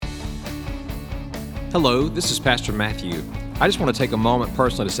Hello, this is Pastor Matthew. I just want to take a moment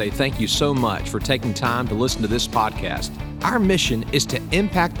personally to say thank you so much for taking time to listen to this podcast. Our mission is to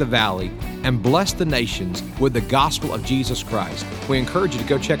impact the valley and bless the nations with the gospel of Jesus Christ. We encourage you to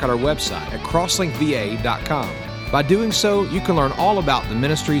go check out our website at crosslinkva.com. By doing so, you can learn all about the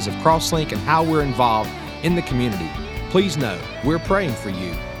ministries of Crosslink and how we're involved in the community. Please know, we're praying for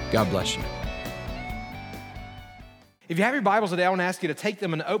you. God bless you. If you have your Bibles today, I want to ask you to take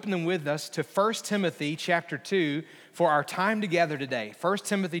them and open them with us to 1 Timothy chapter 2 for our time together today. 1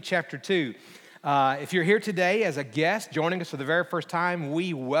 Timothy chapter 2. If you're here today as a guest joining us for the very first time,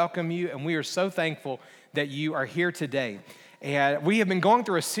 we welcome you, and we are so thankful that you are here today. And we have been going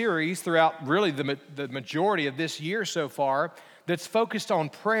through a series throughout really the majority of this year so far that's focused on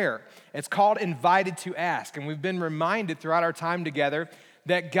prayer. It's called Invited to Ask, and we've been reminded throughout our time together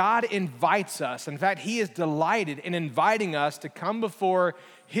that God invites us. In fact, He is delighted in inviting us to come before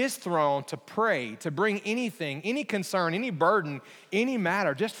His throne to pray, to bring anything, any concern, any burden, any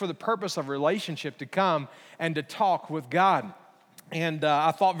matter, just for the purpose of relationship, to come and to talk with God. And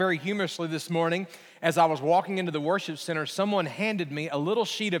I thought very humorously this morning, as I was walking into the worship center, someone handed me a little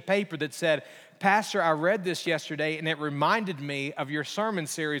sheet of paper that said, "Pastor, I read this yesterday and it reminded me of your sermon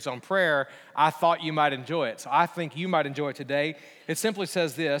series on prayer. I thought you might enjoy it." So I think you might enjoy it today. It simply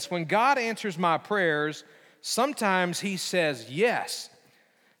says this: when God answers my prayers, sometimes He says yes,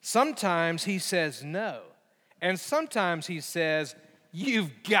 sometimes He says no, and sometimes He says,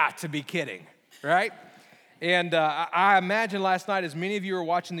 "You've got to be kidding," right? And I imagine last night, as many of you were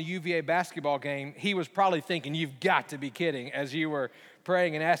watching the UVA basketball game, He was probably thinking, "You've got to be kidding," as you were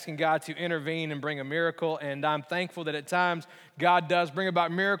praying and asking God to intervene and bring a miracle. And I'm thankful that at times God does bring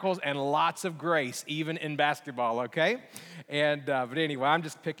about miracles and lots of grace, even in basketball, okay? And but anyway, I'm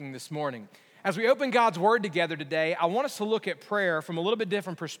just picking this morning. As we open God's Word together today, I want us to look at prayer from a little bit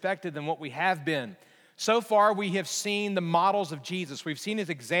different perspective than what we have been. So far, we have seen the models of Jesus. We've seen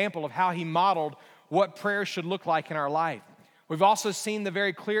His example of how He modeled what prayer should look like in our life. We've also seen the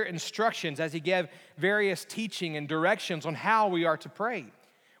very clear instructions as He gave various teaching and directions on how we are to pray.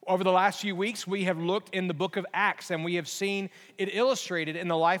 Over the last few weeks, we have looked in the book of Acts, and we have seen it illustrated in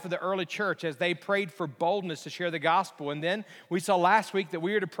the life of the early church as they prayed for boldness to share the gospel. And then we saw last week that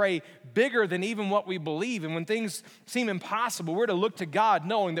we are to pray bigger than even what we believe. And when things seem impossible, we're to look to God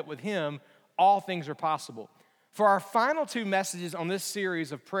knowing that with Him, all things are possible. For our final two messages on this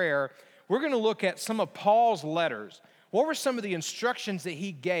series of prayer, we're going to look at some of Paul's letters. What were some of the instructions that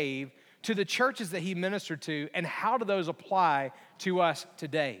he gave to the churches that he ministered to, and how do those apply to us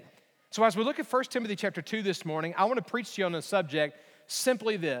today? So as we look at 1 Timothy chapter 2 this morning, I want to preach to you on the subject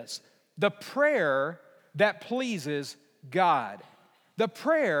simply this: the prayer that pleases God. The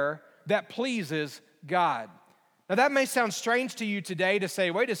prayer that pleases God. Now that may sound strange to you today to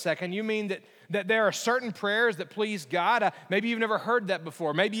say, wait a second, you mean that there are certain prayers that please God? Maybe you've never heard that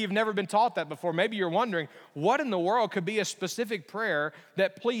before. Maybe you've never been taught that before. Maybe you're wondering, what in the world could be a specific prayer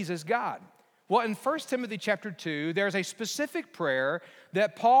that pleases God? Well, in 1 Timothy chapter 2, there's a specific prayer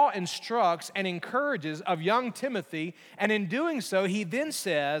that Paul instructs and encourages of young Timothy, and in doing so, he then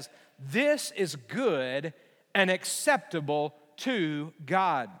says, this is good and acceptable to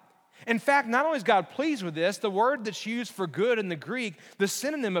God. In fact, not only is God pleased with this, the word that's used for good in the Greek, the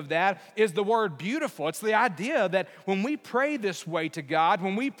synonym of that is the word beautiful. It's the idea that when we pray this way to God,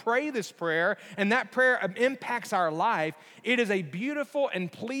 when we pray this prayer, and that prayer impacts our life, it is a beautiful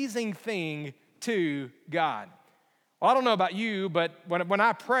and pleasing thing to God. Well, I don't know about you, but when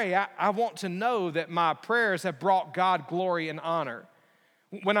I pray, I want to know that my prayers have brought God glory and honor.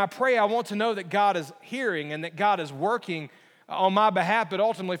 When I pray, I want to know that God is hearing and that God is working on my behalf, but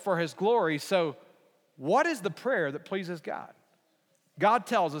ultimately for His glory. So what is the prayer that pleases God? God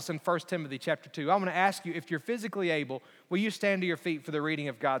tells us in 1 Timothy chapter 2. I'm going to ask you, if you're physically able, will you stand to your feet for the reading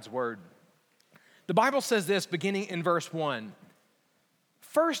of God's Word? The Bible says this, beginning in verse 1.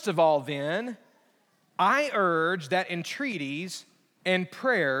 First of all then, I urge that entreaties and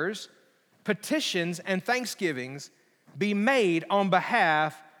prayers, petitions and thanksgivings be made on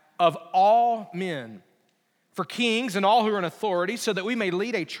behalf of all men, for kings and all who are in authority, so that we may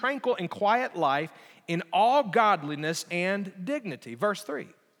lead a tranquil and quiet life in all godliness and dignity. Verse 3,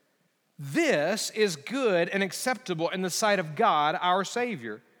 this is good and acceptable in the sight of God our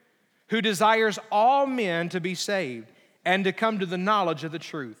Savior, who desires all men to be saved and to come to the knowledge of the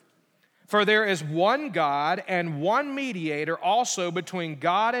truth. For there is one God and one mediator also between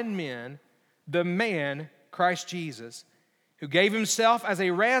God and men, the man Christ Jesus, who gave Himself as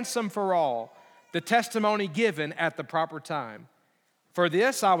a ransom for all, the testimony given at the proper time. For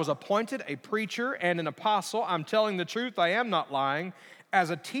this I was appointed a preacher and an apostle. I'm telling the truth, I am not lying. as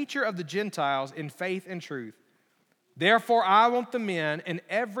a teacher of the Gentiles in faith and truth. Therefore, I want the men in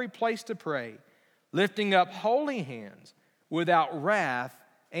every place to pray, lifting up holy hands without wrath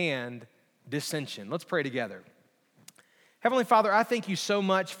and dissension." Let's pray together. Heavenly Father, I thank you so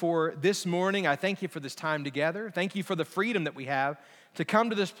much for this morning. I thank you for this time together. Thank you for the freedom that we have to come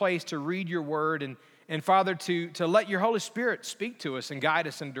to this place to read your word and Father, to let your Holy Spirit speak to us and guide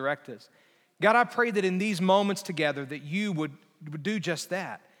us and direct us. God, I pray that in these moments together that you would do just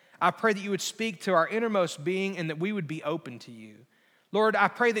that. I pray that you would speak to our innermost being and that we would be open to you. Lord, I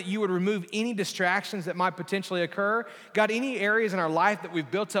pray that you would remove any distractions that might potentially occur. God, any areas in our life that we've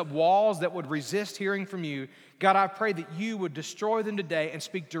built up walls that would resist hearing from you, God, I pray that you would destroy them today and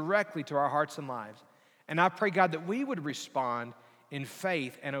speak directly to our hearts and lives. And I pray, God, that we would respond in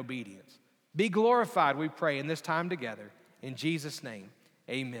faith and obedience. Be glorified, we pray, in this time together. In Jesus' name,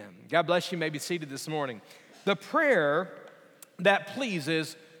 amen. God bless you. You may be seated this morning. The prayer that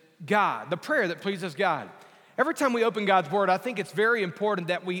pleases God. The prayer that pleases God. Every time we open God's Word, I think it's very important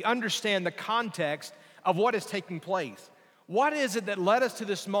that we understand the context of what is taking place. What is it that led us to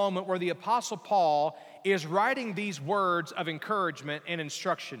this moment where the Apostle Paul is writing these words of encouragement and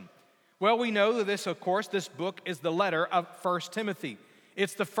instruction? Well, we know that this book is the letter of 1 Timothy.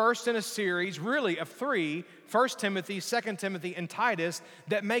 It's the first in a series, really, of three, 1 Timothy, 2 Timothy, and Titus,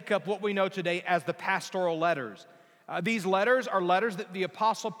 that make up what we know today as the pastoral letters. These letters are letters that the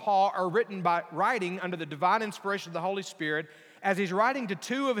Apostle Paul are writing under the divine inspiration of the Holy Spirit as he's writing to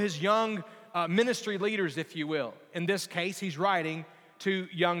two of his young ministry leaders, if you will. In this case, he's writing to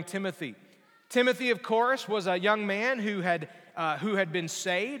young Timothy. Timothy, of course, was a young man who had been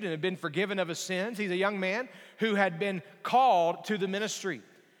saved and had been forgiven of his sins. He's a young man who had been called to the ministry.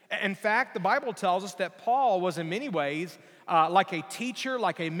 In fact, the Bible tells us that Paul was in many ways like a teacher,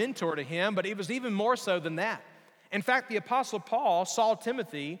 like a mentor to him, but it was even more so than that. In fact, the Apostle Paul saw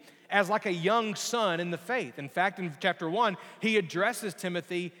Timothy as like a young son in the faith. In fact, in chapter 1, he addresses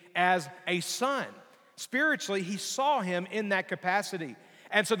Timothy as a son. Spiritually, he saw him in that capacity.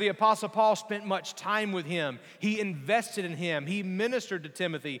 And so the Apostle Paul spent much time with him. He invested in him. He ministered to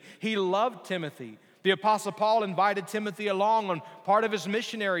Timothy. He loved Timothy. The Apostle Paul invited Timothy along on part of his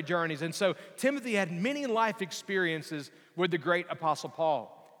missionary journeys. And so Timothy had many life experiences with the great Apostle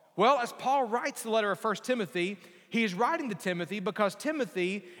Paul. Well, as Paul writes the letter of 1 Timothy, he is writing to Timothy because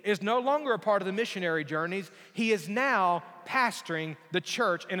Timothy is no longer a part of the missionary journeys. He is now pastoring the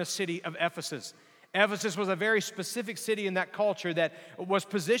church in a city of Ephesus. Ephesus was a very specific city in that culture that was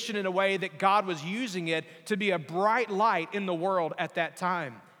positioned in a way that God was using it to be a bright light in the world at that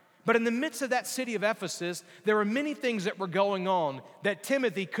time. But in the midst of that city of Ephesus, there were many things that were going on that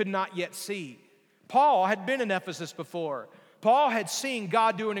Timothy could not yet see. Paul had been in Ephesus before. Paul had seen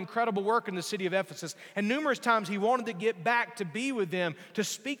God do an incredible work in the city of Ephesus, and numerous times he wanted to get back to be with them, to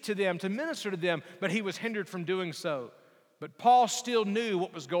speak to them, to minister to them, but he was hindered from doing so. But Paul still knew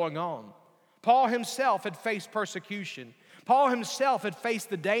what was going on. Paul himself had faced persecution. Paul himself had faced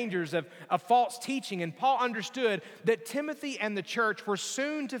the dangers of false teaching, and Paul understood that Timothy and the church were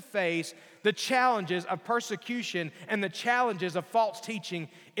soon to face the challenges of persecution and the challenges of false teaching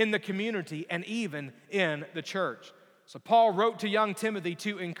in the community and even in the church. So Paul wrote to young Timothy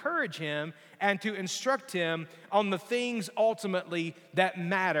to encourage him and to instruct him on the things ultimately that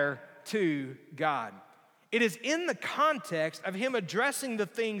matter to God. It is in the context of him addressing the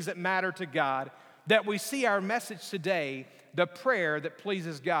things that matter to God that we see our message today, the prayer that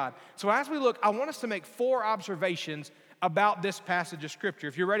pleases God. So as we look, I want us to make 4 observations about this passage of Scripture.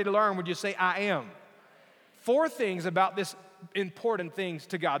 If you're ready to learn, would you say, I am? 4 things about this important things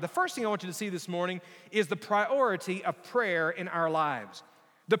to God. The first thing I want you to see this morning is the priority of prayer in our lives.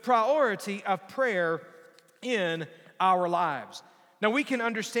 The priority of prayer in our lives. Now we can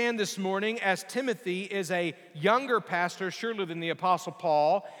understand this morning as Timothy is a younger pastor surely than the Apostle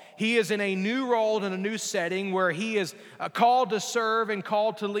Paul. He is in a new role and a new setting where he is called to serve and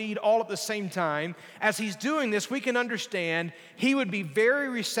called to lead all at the same time. As he's doing this, we can understand he would be very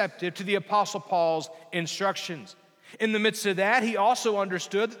receptive to the Apostle Paul's instructions. In the midst of that, he also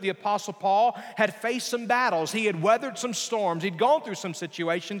understood that the Apostle Paul had faced some battles. He had weathered some storms. He'd gone through some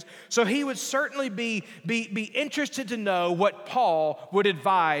situations. So he would certainly be interested to know what Paul would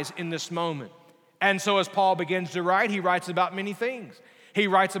advise in this moment. And so as Paul begins to write, he writes about many things. He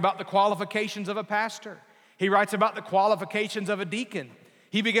writes about the qualifications of a pastor. He writes about the qualifications of a deacon.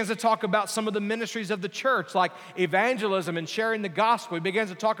 He begins to talk about some of the ministries of the church, like evangelism and sharing the gospel. He begins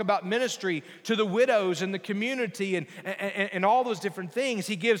to talk about ministry to the widows in the community and all those different things.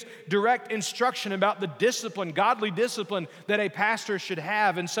 He gives direct instruction about the discipline, godly discipline that a pastor should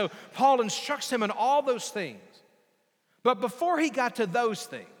have. And so Paul instructs him in all those things. But before he got to those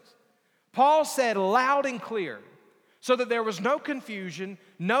things, Paul said loud and clear, so that there was no confusion,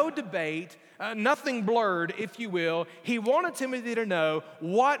 no debate, nothing blurred, if you will. He wanted Timothy to know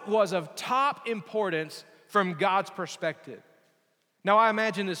what was of top importance from God's perspective. Now, I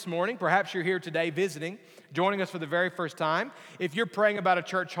imagine this morning, perhaps you're here today visiting, joining us for the very first time. If you're praying about a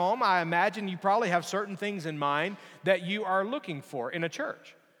church home, I imagine you probably have certain things in mind that you are looking for in a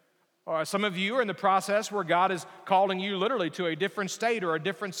church. Some of you are in the process where God is calling you literally to a different state or a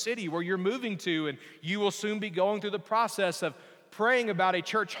different city where you're moving to, and you will soon be going through the process of praying about a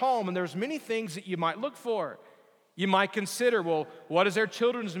church home, and there's many things that you might look for. You might consider, well, what does their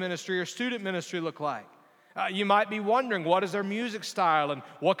children's ministry or student ministry look like? You might be wondering, what is their music style and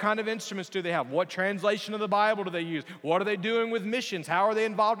what kind of instruments do they have? What translation of the Bible do they use? What are they doing with missions? How are they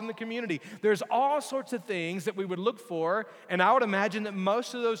involved in the community? There's all sorts of things that we would look for, and I would imagine that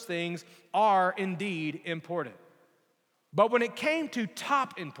most of those things are indeed important. But when it came to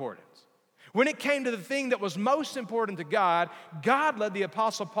top importance, when it came to the thing that was most important to God, God led the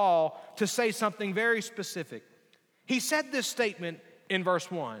Apostle Paul to say something very specific. He said this statement in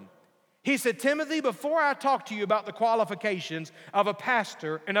verse 1. He said, Timothy, before I talk to you about the qualifications of a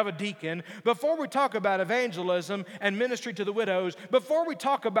pastor and of a deacon, before we talk about evangelism and ministry to the widows, before we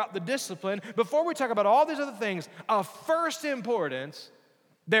talk about the discipline, before we talk about all these other things of first importance,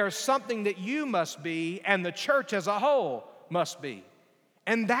 there's something that you must be and the church as a whole must be.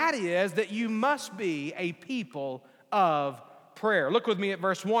 And that is that you must be a people of prayer. Look with me at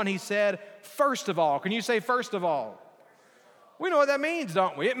verse 1. He said, first of all. Can you say first of all? We know what that means,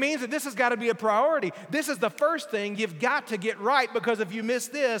 don't we? It means that this has got to be a priority. This is the first thing you've got to get right, because if you miss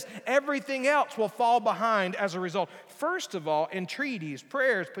this, everything else will fall behind as a result. First of all, entreaties,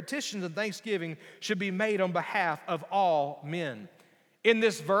 prayers, petitions, and thanksgiving should be made on behalf of all men. In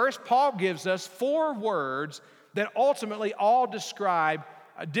this verse, Paul gives us 4 words that ultimately all describe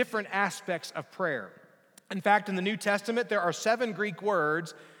different aspects of prayer. In fact, in the New Testament, there are 7 Greek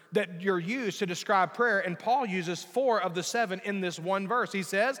words that you're used to describe prayer, and Paul uses 4 of the 7 in this one verse. He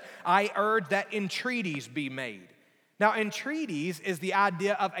says, I urge that entreaties be made. Now, entreaties is the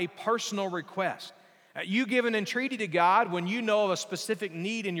idea of a personal request. You give an entreaty to God when you know of a specific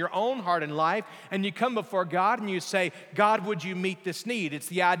need in your own heart and life, and you come before God and you say, God, would you meet this need? It's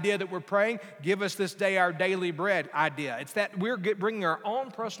the idea that we're praying, give us this day our daily bread idea. It's that we're bringing our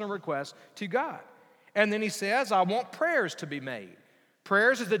own personal request to God. And then he says, I want prayers to be made.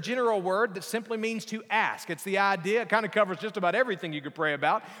 Prayers is a general word that simply means to ask. It's the idea, it kind of covers just about everything you could pray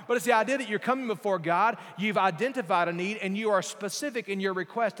about, but it's the idea that you're coming before God, you've identified a need, and you are specific in your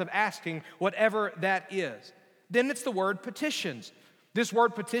request of asking whatever that is. Then it's the word petitions. This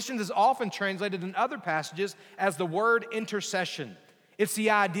word petitions is often translated in other passages as the word intercession. It's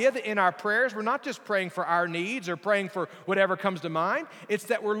the idea that in our prayers, we're not just praying for our needs or praying for whatever comes to mind. It's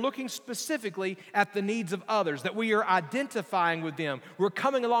that we're looking specifically at the needs of others, that we are identifying with them. We're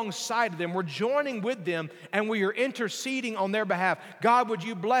coming alongside of them. We're joining with them, and we are interceding on their behalf. God, would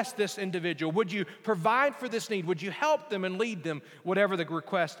you bless this individual? Would you provide for this need? Would you help them and lead them, whatever the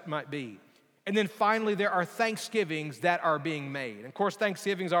request might be? And then finally, there are thanksgivings that are being made. And of course,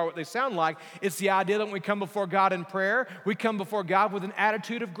 thanksgivings are what they sound like. It's the idea that when we come before God in prayer, we come before God with an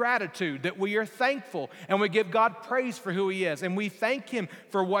attitude of gratitude, that we are thankful and we give God praise for who He is. And we thank Him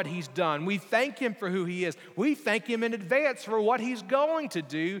for what He's done. We thank Him for who He is. We thank Him in advance for what He's going to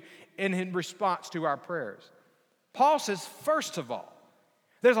do in response to our prayers. Paul says, first of all,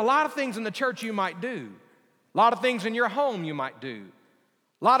 there's a lot of things in the church you might do. A lot of things in your home you might do.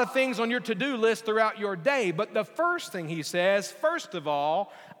 A lot of things on your to-do list throughout your day, but the first thing he says, first of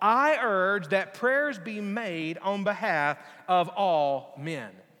all, I urge that prayers be made on behalf of all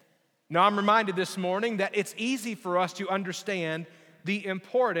men. Now, I'm reminded this morning that it's easy for us to understand the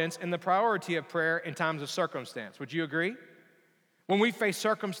importance and the priority of prayer in times of circumstance. Would you agree? When we face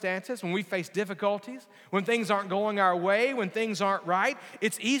circumstances, when we face difficulties, when things aren't going our way, when things aren't right,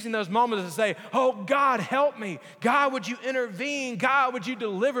 it's easy in those moments to say, oh, God, help me. God, would you intervene? God, would you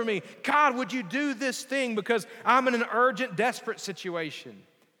deliver me? God, would you do this thing because I'm in an urgent, desperate situation?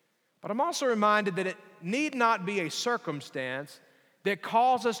 But I'm also reminded that it need not be a circumstance that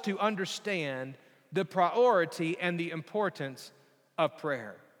calls us to understand the priority and the importance of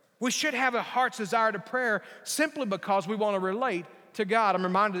prayer. We should have a heart's desire to prayer simply because we want to relate to God. I'm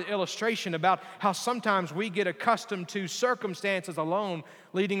reminded of the illustration about how sometimes we get accustomed to circumstances alone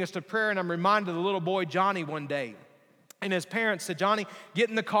leading us to prayer, and I'm reminded of the little boy Johnny one day. And his parents said, Johnny, get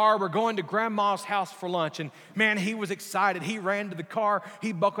in the car. We're going to Grandma's house for lunch. And man, he was excited. He ran to the car.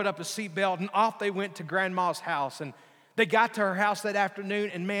 He buckled up his seatbelt, and off they went to Grandma's house. And They got to her house that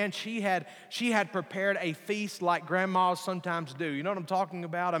afternoon, and man, she had prepared a feast like grandmas sometimes do. You know what I'm talking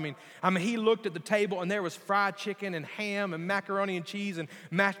about? I mean, he looked at the table, and there was fried chicken and ham and macaroni and cheese and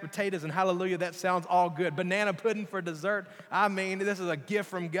mashed potatoes, and hallelujah, that sounds all good. Banana pudding for dessert. I mean, this is a gift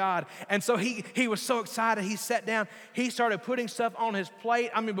from God. And so he was so excited. He sat down. He started putting stuff on his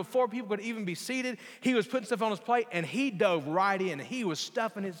plate. I mean, before people could even be seated, he was putting stuff on his plate, and he dove right in. He was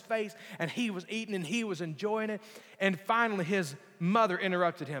stuffing his face, and he was eating, and he was enjoying it. And finally, his mother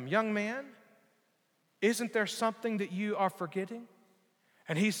interrupted him. "Young man, isn't there something that you are forgetting?"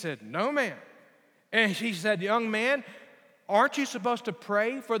 And he said, "No, ma'am." And she said, "Young man, aren't you supposed to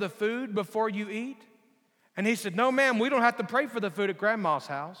pray for the food before you eat?" And he said, "No, ma'am, we don't have to pray for the food at Grandma's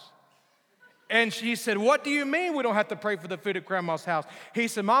house." And she said, "What do you mean we don't have to pray for the food at Grandma's house?" He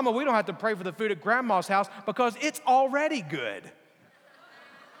said, "Mama, we don't have to pray for the food at Grandma's house because it's already good."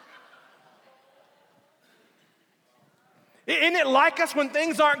 Isn't it like us when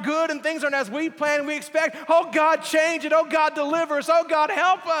things aren't good and things aren't as we plan and we expect? Oh, God, change it. Oh, God, deliver us. Oh, God,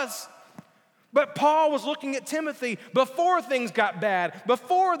 help us. But Paul was looking at Timothy before things got bad,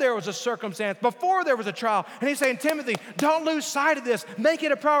 before there was a circumstance, before there was a trial. And he's saying, Timothy, don't lose sight of this. Make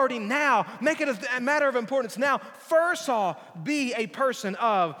it a priority now. Make it a matter of importance now. First of all, be a person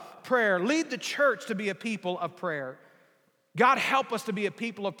of prayer. Lead the church to be a people of prayer. God help us to be a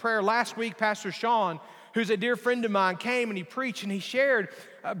people of prayer. Last week, Pastor Sean, who's a dear friend of mine, came and he preached and he shared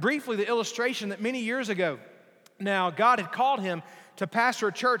briefly the illustration that many years ago, now God had called him to pastor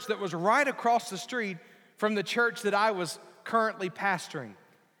a church that was right across the street from the church that I was currently pastoring.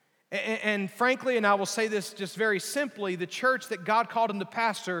 And frankly, and I will say this just very simply, the church that God called him to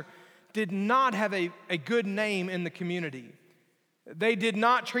pastor did not have a good name in the community. They did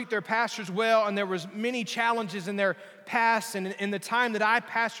not treat their pastors well, and there was many challenges in their past. And in the time that I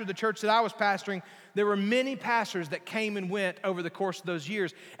pastored the church that I was pastoring, there were many pastors that came and went over the course of those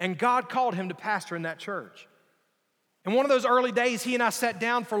years, and God called him to pastor in that church. And one of those early days, he and I sat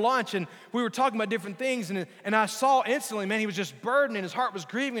down for lunch, and we were talking about different things, and I saw instantly, man, he was just burdened, and his heart was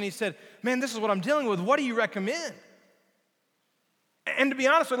grieving, and he said, "Man, this is what I'm dealing with. What do you recommend?" And to be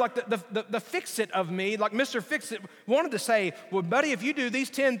honest with you, like the fix-it of me, like Mr. Fix-It, wanted to say, "Well, buddy, if you do these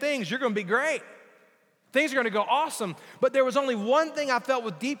 10 things, you're going to be great. Things are going to go awesome." But there was only one thing I felt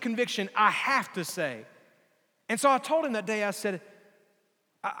with deep conviction I have to say. And so I told him that day, I said,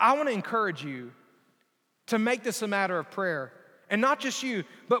 I want to encourage you to make this a matter of prayer. And not just you,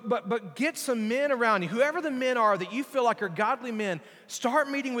 but get some men around you, whoever the men are that you feel like are godly men, start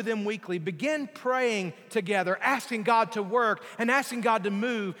meeting with them weekly. Begin praying together, asking God to work and asking God to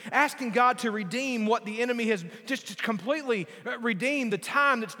move, asking God to redeem what the enemy has just completely redeemed, the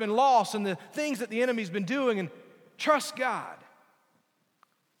time that's been lost and the things that the enemy's been doing, and trust God.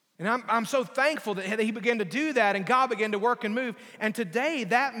 And I'm so thankful that he began to do that and God began to work and move. And today,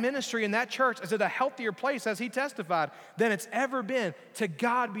 that ministry and that church is at a healthier place, as he testified, than it's ever been. To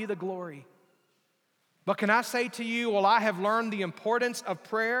God be the glory. But can I say to you, while I have learned the importance of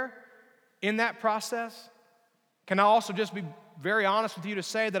prayer in that process, can I also just be very honest with you to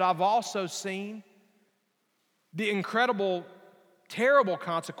say that I've also seen the incredible, terrible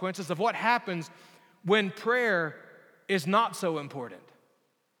consequences of what happens when prayer is not so important.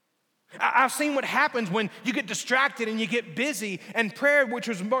 I've seen what happens when you get distracted and you get busy, and prayer, which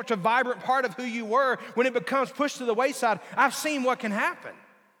was much a vibrant part of who you were, when it becomes pushed to the wayside. I've seen what can happen.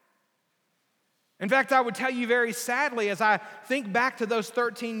 In fact, I would tell you very sadly, as I think back to those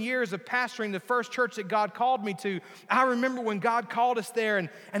 13 years of pastoring the first church that God called me to, I remember when God called us there,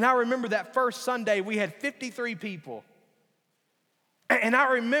 and I remember that first Sunday we had 53 people. And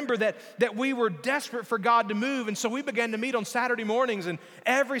I remember that we were desperate for God to move, and so we began to meet on Saturday mornings, and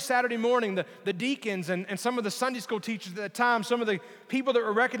every Saturday morning, the deacons and some of the Sunday school teachers at the time, some of the people that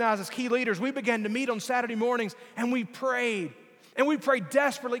were recognized as key leaders, we began to meet on Saturday mornings, and we prayed. And we prayed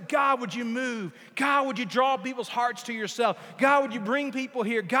desperately, God, would you move? God, would you draw people's hearts to yourself? God, would you bring people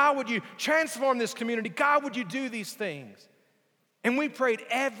here? God, would you transform this community? God, would you do these things? And we prayed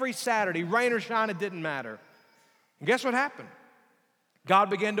every Saturday, rain or shine, it didn't matter. And guess what happened?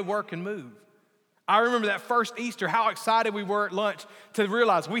 God began to work and move. I remember that first Easter, how excited we were at lunch to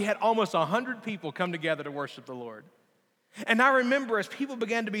realize we had almost 100 people come together to worship the Lord. And I remember as people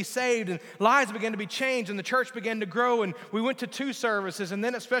began to be saved and lives began to be changed and the church began to grow, and we went to 2 services, and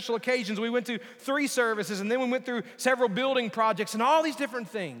then at special occasions we went to 3 services, and then we went through several building projects and all these different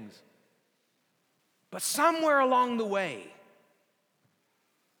things. But somewhere along the way,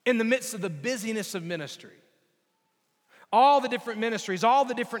 in the midst of the busyness of ministry, all the different ministries, all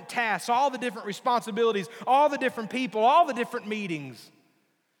the different tasks, all the different responsibilities, all the different people, all the different meetings,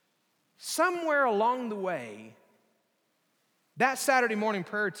 somewhere along the way, that Saturday morning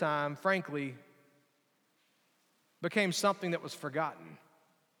prayer time, frankly, became something that was forgotten.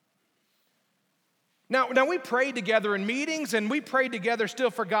 Now we prayed together in meetings, and we prayed together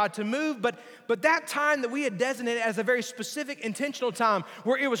still for God to move, but that time that we had designated as a very specific, intentional time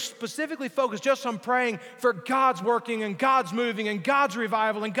where it was specifically focused just on praying for God's working and God's moving and God's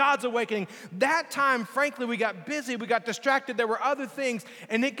revival and God's awakening, that time, frankly, we got busy, we got distracted, there were other things,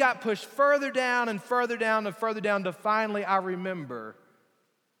 and it got pushed further down and further down and further down to finally, I remember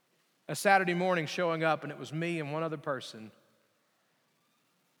a Saturday morning showing up, and it was me and one other person.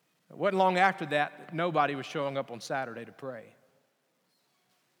 It wasn't long after that nobody was showing up on Saturday to pray.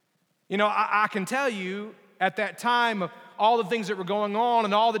 You know, I can tell you at that time of all the things that were going on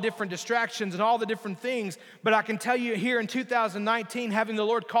and all the different distractions and all the different things, but I can tell you here in 2019, having the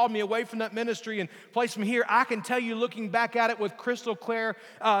Lord called me away from that ministry and placed me here, I can tell you looking back at it with crystal clear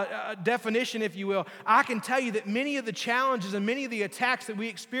definition, if you will, I can tell you that many of the challenges and many of the attacks that we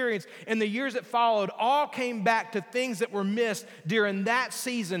experienced in the years that followed all came back to things that were missed during that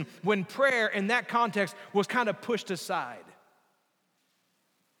season when prayer in that context was kind of pushed aside.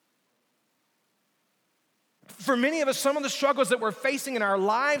 For many of us, some of the struggles that we're facing in our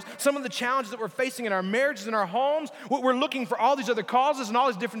lives, some of the challenges that we're facing in our marriages and our homes, we're looking for all these other causes and all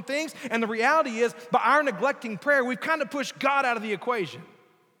these different things, and the reality is, by our neglecting prayer, we've kind of pushed God out of the equation.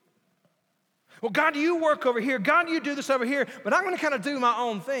 Well, God, you work over here. God, you do this over here, but I'm going to kind of do my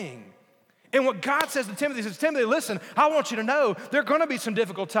own thing. And what God says to Timothy, he says, Timothy, listen, I want you to know there are going to be some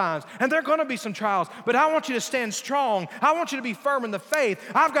difficult times and there are going to be some trials, but I want you to stand strong. I want you to be firm in the faith.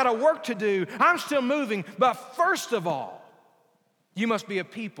 I've got a work to do. I'm still moving. But first of all, you must be a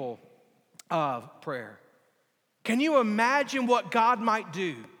people of prayer. Can you imagine what God might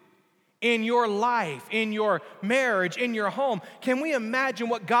do in your life, in your marriage, in your home? Can we imagine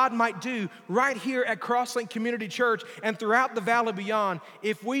what God might do right here at Crosslink Community Church and throughout the valley beyond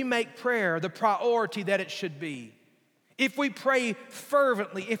if we make prayer the priority that it should be? If we pray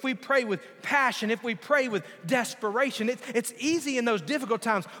fervently, if we pray with passion, if we pray with desperation, it's easy in those difficult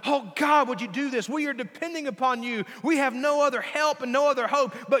times. Oh God, would you do this? We are depending upon you. We have no other help and no other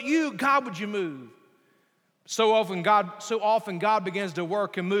hope but you. God, would you move? So often God begins to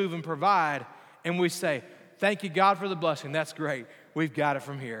work and move and provide, and we say, thank you, God, for the blessing. That's great. We've got it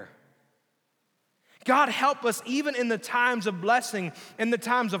from here. God, help us even in the times of blessing, in the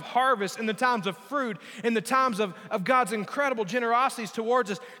times of harvest, in the times of fruit, in the times of God's incredible generosities towards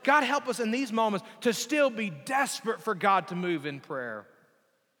us. God, help us in these moments to still be desperate for God to move in prayer.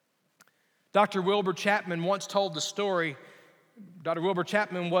 Dr. Wilbur Chapman once told the story. Dr. Wilbur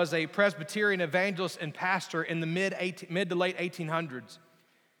Chapman was a Presbyterian evangelist and pastor in the mid to late 1800s.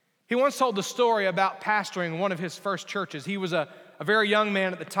 He once told the story about pastoring one of his first churches. He was a very young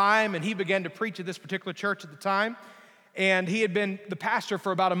man at the time, and he began to preach at this particular church at the time. And he had been the pastor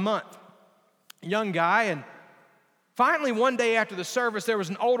for about a month, a young guy. And finally, one day after the service, there was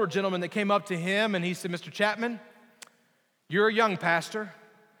an older gentleman that came up to him, and he said, Mr. Chapman, you're a young pastor,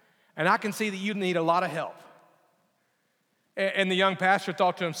 and I can see that you need a lot of help. And the young pastor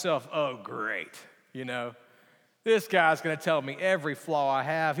thought to himself, oh, great, this guy's going to tell me every flaw I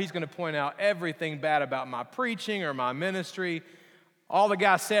have. He's going to point out everything bad about my preaching or my ministry. All the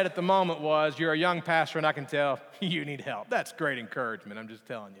guy said at the moment was, you're a young pastor and I can tell you need help. That's great encouragement, I'm just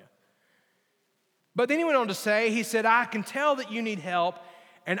telling you. But then he went on to say, he said, I can tell that you need help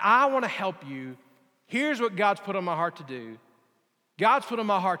and I want to help you. Here's what God's put on my heart to do. God's put on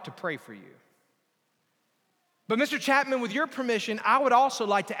my heart to pray for you. But Mr. Chapman, with your permission, I would also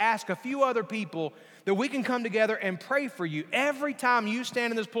like to ask a few other people that we can come together and pray for you. Every time you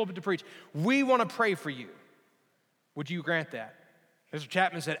stand in this pulpit to preach, we want to pray for you. Would you grant that? Mr.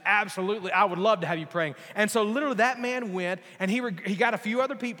 Chapman said, absolutely, I would love to have you praying. And so literally that man went, and he got a few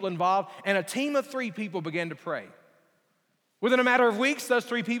other people involved, and a team of 3 people began to pray. Within a matter of weeks, those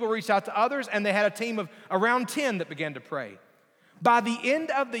 3 people reached out to others, and they had a team of around 10 that began to pray. By the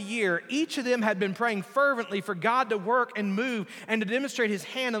end of the year, each of them had been praying fervently for God to work and move and to demonstrate his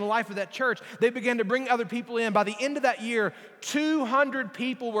hand in the life of that church. They began to bring other people in. By the end of that year, 200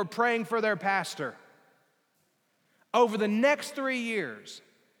 people were praying for their pastor. Over the next 3 years,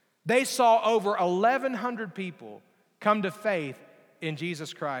 they saw over 1,100 people come to faith in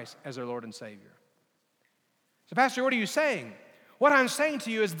Jesus Christ as their Lord and Savior. So, Pastor, what are you saying? What I'm saying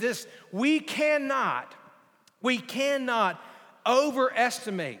to you is this: we cannot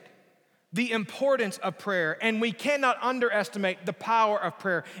overestimate the importance of prayer, and we cannot underestimate the power of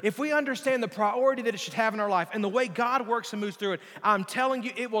prayer. If we understand the priority that it should have in our life and the way God works and moves through it, I'm telling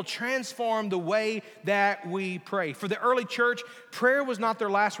you, it will transform the way that we pray. For the early church, prayer was not their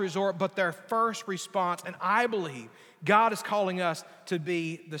last resort, but their first response. And I believe God is calling us to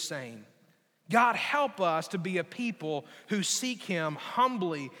be the same. God, help us to be a people who seek Him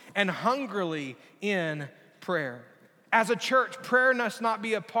humbly and hungrily in prayer. As a church, prayer must not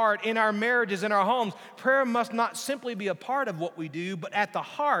be a part in our marriages, in our homes. Prayer must not simply be a part of what we do, but at the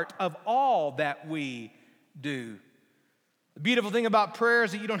heart of all that we do. The beautiful thing about prayer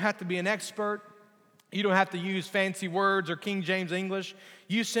is that you don't have to be an expert. You don't have to use fancy words or King James English.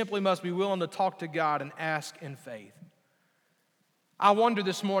 You simply must be willing to talk to God and ask in faith. I wonder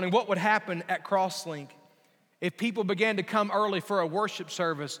this morning what would happen at Crosslink if people began to come early for a worship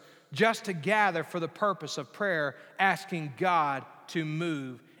service just to gather for the purpose of prayer, asking God to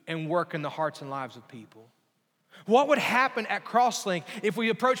move and work in the hearts and lives of people. What would happen at Crosslink if we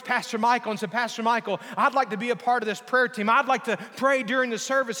approached Pastor Michael and said, Pastor Michael, I'd like to be a part of this prayer team. I'd like to pray during the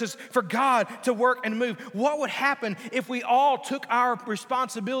services for God to work and move. What would happen if we all took our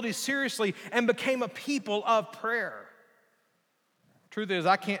responsibilities seriously and became a people of prayer? Truth is,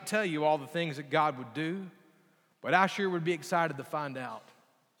 I can't tell you all the things that God would do, but I sure would be excited to find out.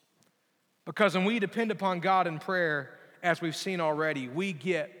 Because when we depend upon God in prayer, as we've seen already, we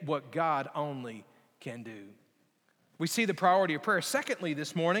get what God only can do. We see the priority of prayer. Secondly,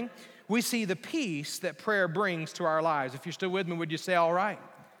 this morning, we see the peace that prayer brings to our lives. If you're still with me, would you say all right?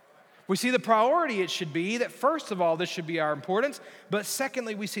 We see the priority it should be, that first of all, this should be our importance, but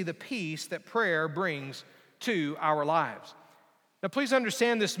secondly, we see the peace that prayer brings to our lives. Now, please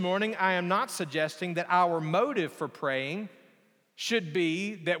understand this morning, I am not suggesting that our motive for praying should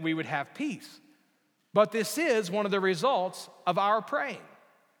be that we would have peace. But this is one of the results of our praying.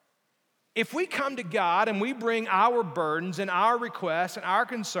 If we come to God and we bring our burdens and our requests and our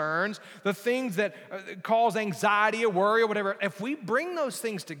concerns, the things that cause anxiety or worry or whatever, if we bring those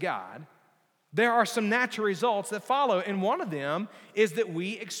things to God, there are some natural results that follow. And one of them is that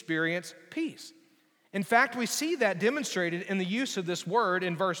we experience peace. In fact, we see that demonstrated in the use of this word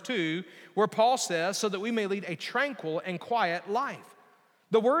in verse 2, where Paul says, so that we may lead a tranquil and quiet life.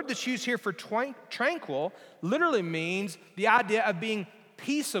 The word that's used here for tranquil literally means the idea of being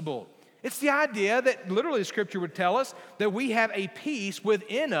peaceable. It's the idea that literally Scripture would tell us that we have a peace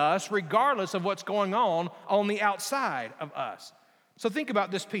within us regardless of what's going on the outside of us. So think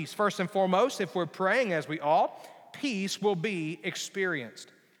about this peace. First and foremost, if we're praying as we ought, peace will be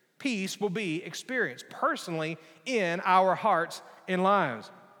experienced. Peace will be experienced personally in our hearts and lives.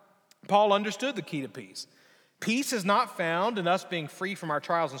 Paul understood the key to peace. Peace is not found in us being free from our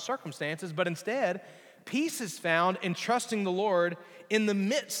trials and circumstances, but instead, peace is found in trusting the Lord in the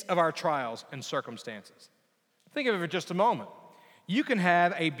midst of our trials and circumstances. Think of it for just a moment. You can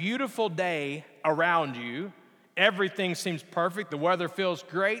have a beautiful day around you. Everything seems perfect. The weather feels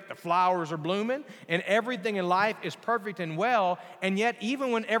great. The flowers are blooming. And everything in life is perfect and well. And yet,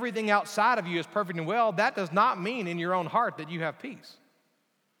 even when everything outside of you is perfect and well, that does not mean in your own heart that you have peace.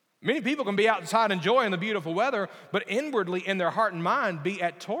 Many people can be outside enjoying the beautiful weather, but inwardly in their heart and mind be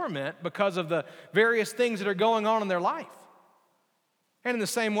at torment because of the various things that are going on in their life. And in the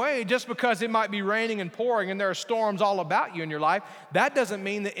same way, just because it might be raining and pouring and there are storms all about you in your life, that doesn't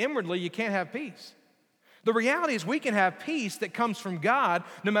mean that inwardly you can't have peace. The reality is we can have peace that comes from God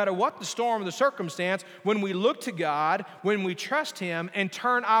no matter what the storm or the circumstance when we look to God, when we trust Him and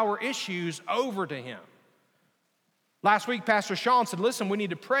turn our issues over to Him. Last week, Pastor Sean said, listen, we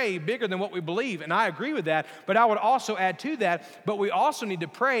need to pray bigger than what we believe, and I agree with that, but I would also add to that, but we also need to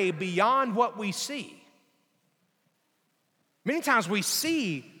pray beyond what we see. Many times we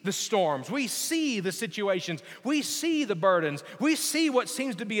see the storms, we see the situations, we see the burdens, we see what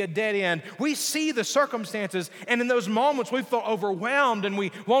seems to be a dead end, we see the circumstances, and in those moments we feel overwhelmed and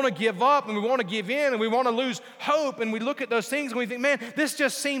we want to give up and we want to give in and we want to lose hope, and we look at those things and we think, man, this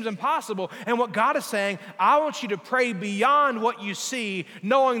just seems impossible. And what God is saying, I want you to pray beyond what you see,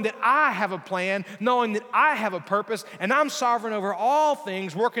 knowing that I have a plan, knowing that I have a purpose, and I'm sovereign over all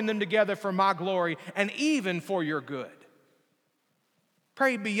things, working them together for my glory and even for your good.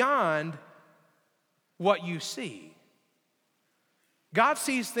 Pray beyond what you see. God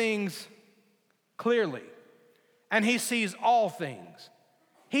sees things clearly, and He sees all things.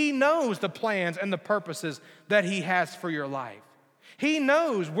 He knows the plans and the purposes that He has for your life. He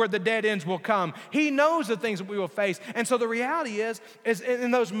knows where the dead ends will come. He knows the things that we will face. And so the reality is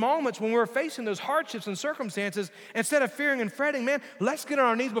in those moments when we're facing those hardships and circumstances, instead of fearing and fretting, man, let's get on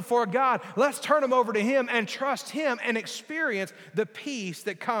our knees before God. Let's turn them over to Him and trust Him and experience the peace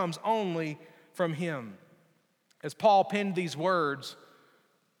that comes only from Him. As Paul penned these words,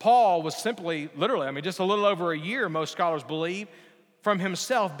 Paul was simply, literally, just a little over a year, most scholars believe, from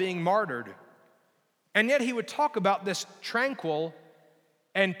himself being martyred. And yet he would talk about this tranquil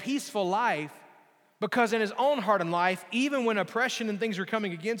and peaceful life Because in his own heart and life, even when oppression and things were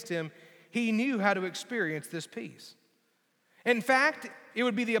coming against him, he knew how to experience this peace. In fact, it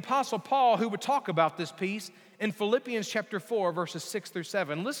would be the Apostle Paul who would talk about this peace in Philippians chapter 4, verses 6 through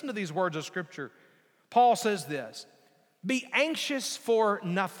 7. Listen to these words of Scripture. Paul says this, "Be anxious for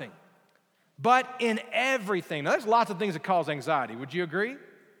nothing, but in everything." Now, there's lots of things that cause anxiety. Would you agree?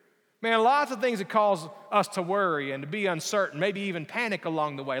 Man, lots of things that cause us to worry and to be uncertain, maybe even panic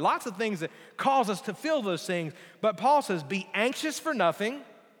along the way. Lots of things that cause us to feel those things. But Paul says, be anxious for nothing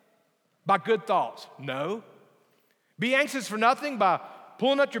by good thoughts. No. Be anxious for nothing by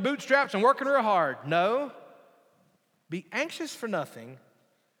pulling up your bootstraps and working real hard. No. Be anxious for nothing,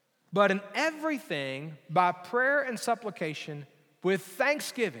 but in everything by prayer and supplication with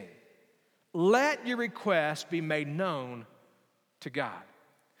thanksgiving, let your requests be made known to God.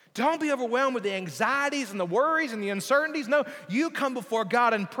 Don't be overwhelmed with the anxieties and the worries and the uncertainties. No, you come before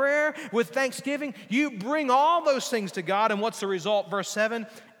God in prayer with thanksgiving. You bring all those things to God, and what's the result? Verse 7,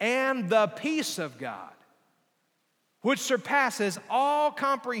 "And the peace of God, which surpasses all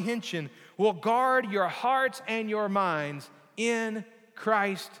comprehension, will guard your hearts and your minds in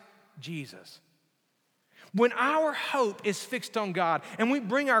Christ Jesus." When our hope is fixed on God and we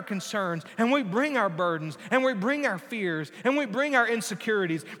bring our concerns and we bring our burdens and we bring our fears and we bring our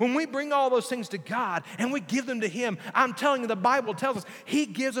insecurities, when we bring all those things to God and we give them to Him, I'm telling you, the Bible tells us He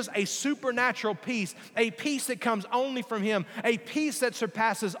gives us a supernatural peace, a peace that comes only from Him, a peace that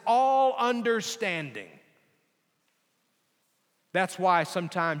surpasses all understanding. That's why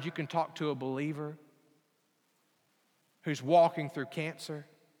sometimes you can talk to a believer who's walking through cancer,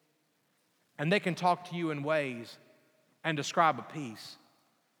 and they can talk to you in ways and describe a peace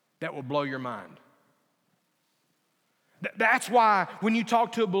that will blow your mind. That's why when you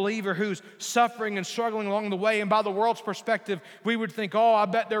talk to a believer who's suffering and struggling along the way, and by the world's perspective, we would think, oh, I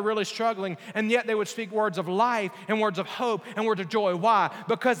bet they're really struggling, and yet they would speak words of life and words of hope and words of joy. Why?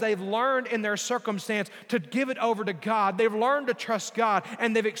 Because they've learned in their circumstance to give it over to God. They've learned to trust God,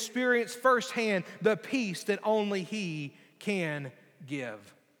 and they've experienced firsthand the peace that only He can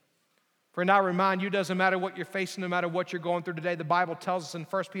give. Friend, I remind you, it doesn't matter what you're facing, no matter what you're going through today. The Bible tells us in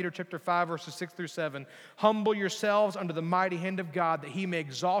 1 Peter chapter 5, verses 6 through 7, "Humble yourselves under the mighty hand of God, that He may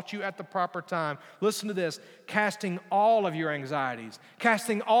exalt you at the proper time." Listen to this, "Casting all of your anxieties,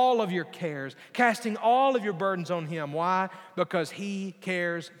 casting all of your cares, casting all of your burdens on Him." Why? Because He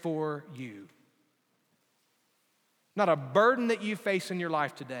cares for you. Not a burden that you face in your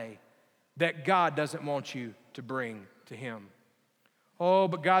life today that God doesn't want you to bring to Him. Oh,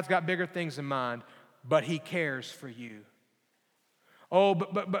 but God's got bigger things in mind, but He cares for you. Oh,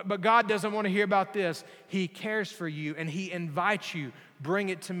 but God doesn't want to hear about this. He cares for you, and He invites you, bring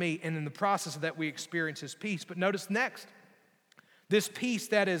it to me. And in the process of that, we experience His peace. But notice next, this peace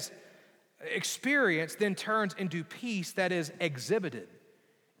that is experienced then turns into peace that is exhibited.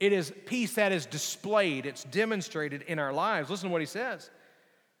 It is peace that is displayed. It's demonstrated in our lives. Listen to what he says.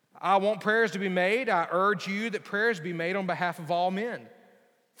 "I want prayers to be made. I urge you that prayers be made on behalf of all men,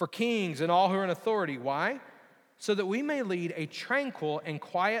 for kings and all who are in authority." Why? "So that we may lead a tranquil and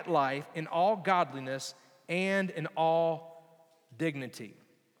quiet life in all godliness and in all dignity."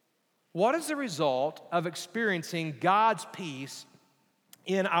 What is the result of experiencing God's peace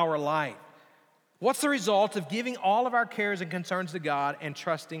in our life? What's the result of giving all of our cares and concerns to God and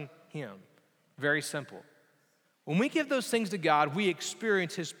trusting Him? Very simple. When we give those things to God, we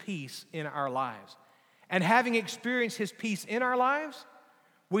experience His peace in our lives. And having experienced His peace in our lives,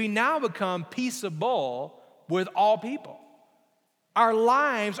 we now become peaceable with all people. Our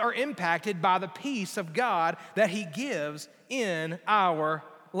lives are impacted by the peace of God that He gives in our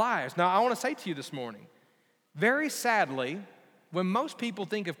lives. Now, I want to say to you this morning, very sadly, when most people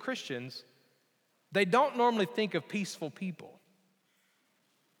think of Christians, they don't normally think of peaceful people.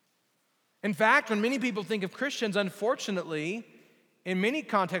 In fact, when many people think of Christians, unfortunately, in many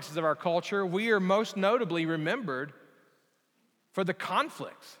contexts of our culture, we are most notably remembered for the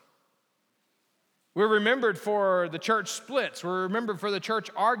conflicts. We're remembered for the church splits. We're remembered for the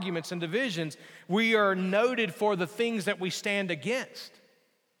church arguments and divisions. We are noted for the things that we stand against.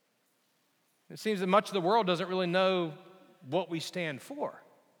 It seems that much of the world doesn't really know what we stand for.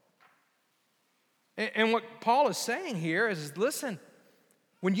 And what Paul is saying here is, listen,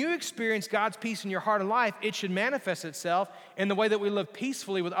 when you experience God's peace in your heart and life, it should manifest itself in the way that we live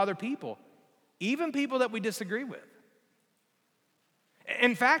peacefully with other people, even people that we disagree with.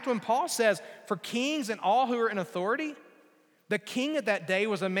 In fact, when Paul says, "For kings and all who are in authority," the king at that day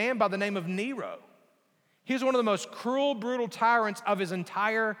was a man by the name of Nero. He was one of the most cruel, brutal tyrants of his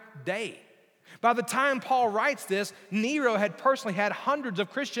entire day. By the time Paul writes this, Nero had personally had hundreds of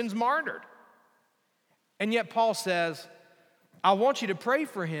Christians martyred. And yet Paul says, I want you to pray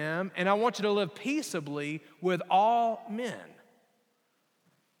for him, and I want you to live peaceably with all men.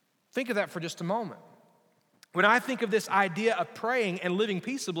 Think of that for just a moment. When I think of this idea of praying and living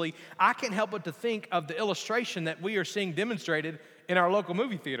peaceably, I can't help but to think of the illustration that we are seeing demonstrated in our local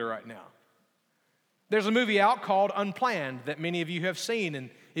movie theater right now. There's a movie out called Unplanned that many of you have seen,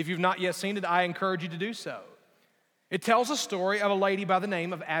 and if you've not yet seen it, I encourage you to do so. It tells a story of a lady by the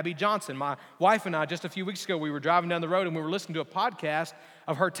name of Abby Johnson. My wife and I, just a few weeks ago, we were driving down the road and we were listening to a podcast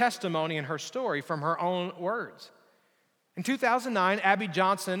of her testimony and her story from her own words. In 2009, Abby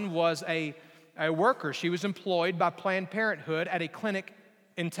Johnson was a worker. She was employed by Planned Parenthood at a clinic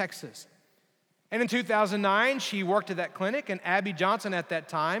in Texas. And in 2009, she worked at that clinic, and Abby Johnson at that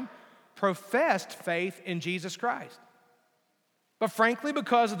time professed faith in Jesus Christ. But frankly,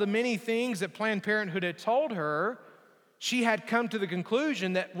 because of the many things that Planned Parenthood had told her, she had come to the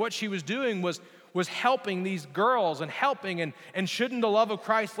conclusion that what she was doing was helping these girls and helping, and shouldn't the love of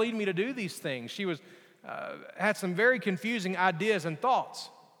Christ lead me to do these things? She had some very confusing ideas and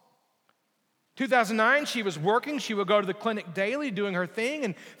thoughts. 2009, she was working. She would go to the clinic daily doing her thing,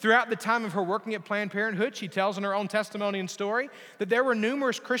 and throughout the time of her working at Planned Parenthood, she tells in her own testimony and story that there were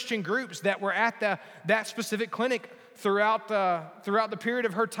numerous Christian groups that were at that specific clinic throughout the period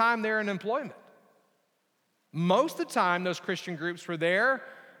of her time there in employment. Most of the time, those Christian groups were there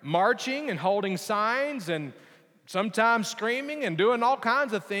marching and holding signs and sometimes screaming and doing all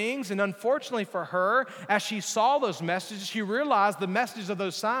kinds of things. And unfortunately for her, as she saw those messages, she realized the messages of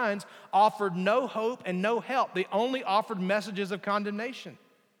those signs offered no hope and no help. They only offered messages of condemnation.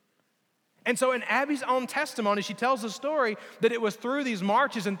 And so in Abby's own testimony, she tells the story that it was through these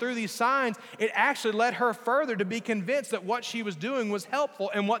marches and through these signs, it actually led her further to be convinced that what she was doing was helpful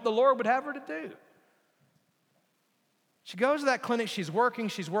and what the Lord would have her to do. She goes to that clinic, she's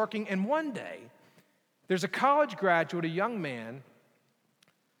working, and one day, there's a college graduate, a young man,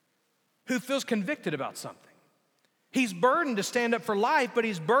 who feels convicted about something. He's burdened to stand up for life, but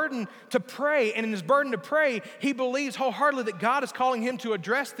he's burdened to pray, and in his burden to pray, he believes wholeheartedly that God is calling him to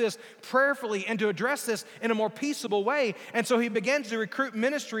address this prayerfully and to address this in a more peaceable way. And so he begins to recruit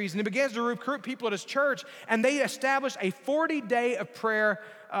ministries, and he begins to recruit people at his church, and they established a 40-day of prayer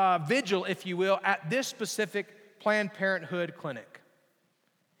vigil, if you will, at this specific Planned Parenthood clinic.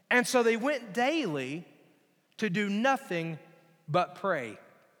 And so they went daily to do nothing but pray.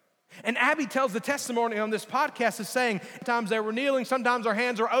 And Abby tells the testimony on this podcast as saying, sometimes they were kneeling, sometimes their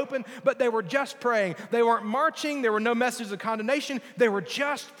hands were open, but they were just praying. They weren't marching, there were no messages of condemnation, they were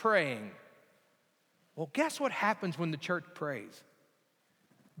just praying. Well, guess what happens when the church prays?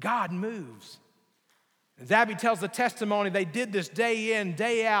 God moves. As Abby tells the testimony, they did this day in,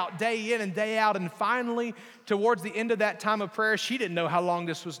 day out, and finally, towards the end of that time of prayer, she didn't know how long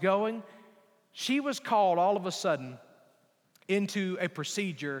this was going. She was called all of a sudden into a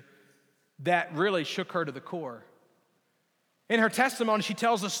procedure that really shook her to the core. In her testimony, she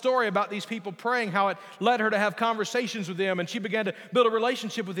tells a story about these people praying, how it led her to have conversations with them, and she began to build a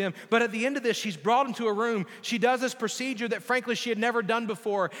relationship with them. But at the end of this, she's brought into a room. She does this procedure that, frankly, she had never done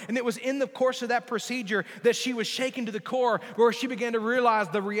before. And it was in the course of that procedure that she was shaken to the core, where she began to realize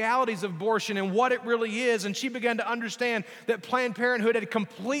the realities of abortion and what it really is. And she began to understand that Planned Parenthood had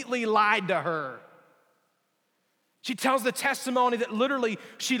completely lied to her. She tells the testimony that literally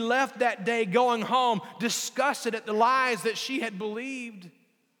she left that day going home disgusted at the lies that she had believed.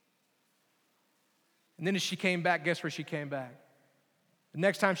 And then as she came back, guess where she came back? The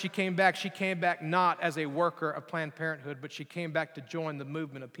next time she came back not as a worker of Planned Parenthood, but she came back to join the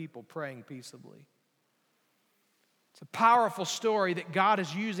movement of people praying peaceably. It's a powerful story that God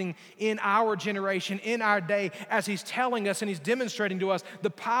is using in our generation, in our day, as He's telling us and He's demonstrating to us the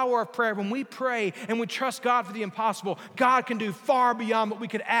power of prayer. When we pray and we trust God for the impossible, God can do far beyond what we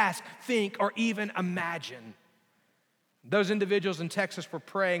could ask, think, or even imagine. Those individuals in Texas were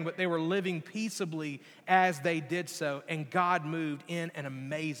praying, but they were living peaceably as they did so, and God moved in an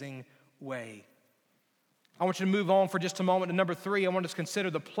amazing way. I want you to move on for just a moment to number 3. I want us to consider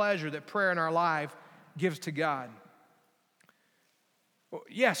the pleasure that prayer in our life gives to God.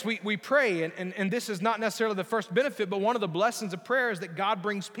 Yes, we pray, and this is not necessarily the first benefit, but one of the blessings of prayer is that God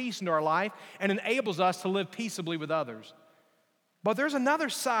brings peace into our life and enables us to live peaceably with others. But there's another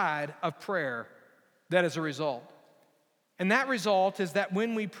side of prayer that is a result. And that result is that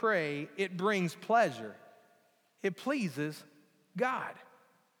when we pray, it brings pleasure. It pleases God.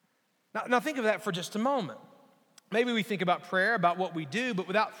 Now think of that for just a moment. Maybe we think about prayer, about what we do, but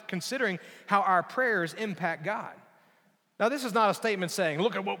without considering how our prayers impact God. Now, this is not a statement saying,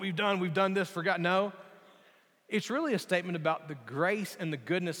 look at what we've done this for God. No, it's really a statement about the grace and the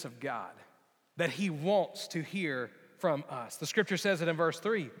goodness of God. that he wants to hear from us. The scripture says it in verse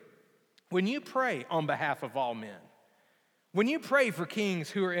 3. When you pray on behalf of all men, when you pray for kings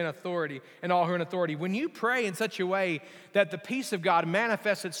who are in authority and all who are in authority, when you pray in such a way that the peace of God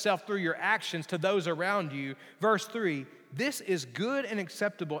manifests itself through your actions to those around you, verse 3, this is good and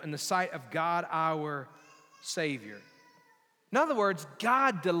acceptable in the sight of God our Savior. In other words,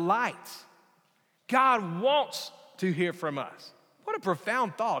 God delights. God wants to hear from us. What a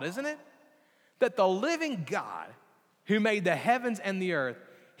profound thought, isn't it? That the living God who made the heavens and the earth,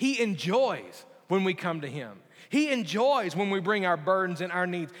 he enjoys when we come to him. He enjoys when we bring our burdens and our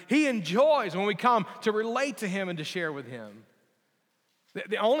needs. He enjoys when we come to relate to him and to share with him.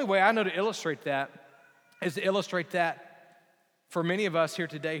 The only way I know to illustrate that is to illustrate that for many of us here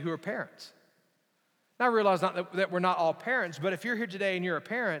today who are parents. Now, I realize not that we're not all parents, but if you're here today and you're a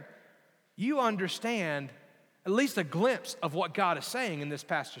parent, you understand at least a glimpse of what God is saying in this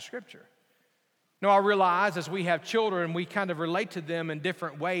passage of Scripture. Now, I realize as we have children, we kind of relate to them in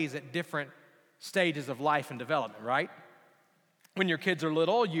different ways at different stages of life and development, right? When your kids are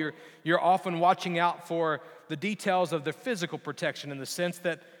little, you're often watching out for the details of their physical protection in the sense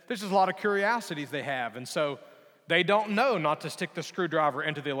that there's just a lot of curiosities they have, and so they don't know not to stick the screwdriver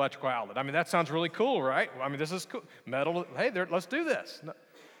into the electrical outlet. I mean, that sounds really cool, right? I mean, this is cool. Metal, hey, let's do this.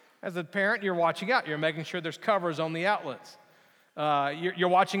 As a parent, you're watching out. You're making sure there's covers on the outlets. You're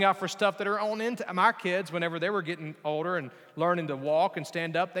watching out for stuff that are on into my kids. Whenever they were getting older and learning to walk and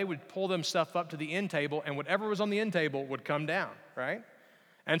stand up, they would pull them stuff up to the end table, and whatever was on the end table would come down, right?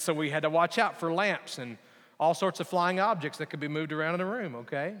 And so we had to watch out for lamps and all sorts of flying objects that could be moved around in the room,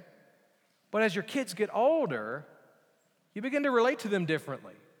 okay? But as your kids get older, you begin to relate to them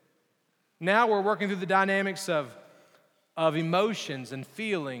differently. Now we're working through the dynamics of emotions and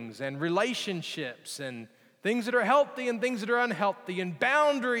feelings and relationships and things that are healthy and things that are unhealthy and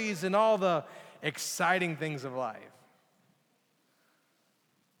boundaries and all the exciting things of life.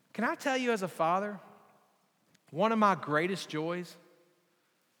 Can I tell you as a father, one of my greatest joys,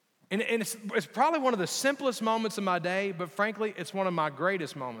 and it's probably one of the simplest moments of my day, but frankly, it's one of my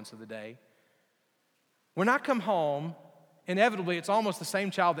greatest moments of the day. When I come home, inevitably, it's almost the same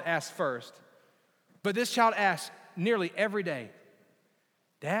child that asks first, but this child asks nearly every day,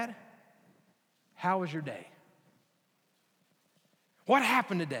 Dad, how was your day? What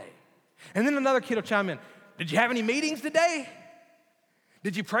happened today? And then another kid will chime in, did you have any meetings today?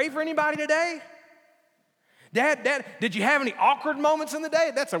 Did you pray for anybody today? Dad, did you have any awkward moments in the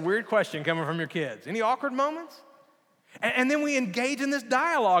day? That's a weird question coming from your kids. Any awkward moments? And then we engage in this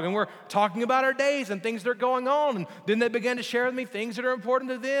dialogue, and we're talking about our days and things that are going on, and then they begin to share with me things that are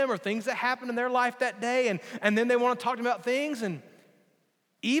important to them or things that happened in their life that day, and then they want to talk to me about things, and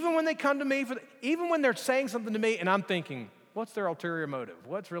even when they come to me, even when they're saying something to me, and I'm thinking, what's their ulterior motive?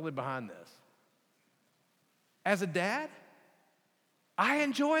 What's really behind this? As a dad, I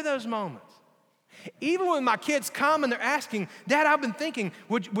enjoy those moments. Even when my kids come and they're asking, Dad, I've been thinking,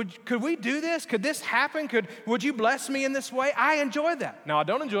 could we do this? Could this happen? Would you bless me in this way? I enjoy that. Now, I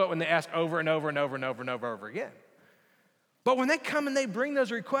don't enjoy it when they ask over and over and over and over and over again. But when they come and they bring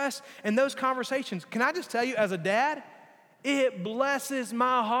those requests and those conversations, can I just tell you, as a dad, it blesses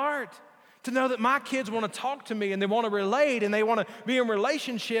my heart to know that my kids want to talk to me and they want to relate and they want to be in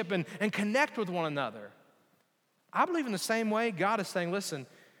relationship and connect with one another. I believe in the same way God is saying, listen,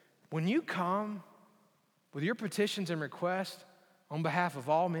 when you come with your petitions and requests on behalf of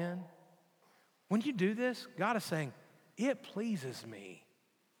all men, when you do this, God is saying, it pleases me.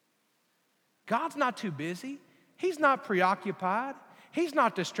 God's not too busy. He's not preoccupied. He's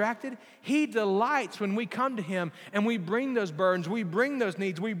not distracted. He delights when we come to him and we bring those burdens, we bring those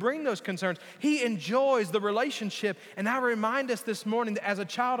needs, we bring those concerns. He enjoys the relationship. And I remind us this morning that as a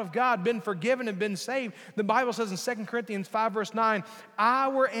child of God, been forgiven and been saved, the Bible says in 2 Corinthians 5 verse 9,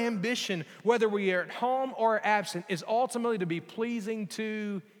 our ambition, whether we are at home or absent, is ultimately to be pleasing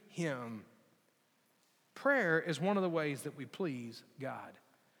to him. Prayer is one of the ways that we please God.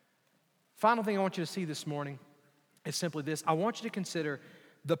 Final thing I want you to see this morning is simply this. I want you to consider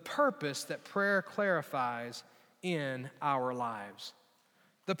the purpose that prayer clarifies in our lives.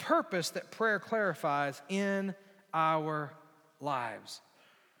 The purpose that prayer clarifies in our lives.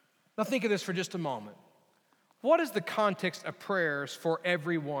 Now think of this for just a moment. What is the context of prayers for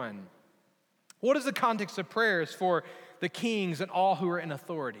everyone? What is the context of prayers for the kings and all who are in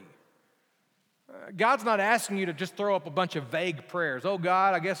authority? God's not asking you to just throw up a bunch of vague prayers. Oh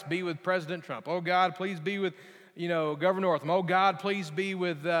God, I guess be with President Trump. Oh God, please be with Governor Northam. Oh God, please be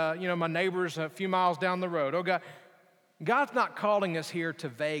with my neighbors a few miles down the road. Oh God. God's not calling us here to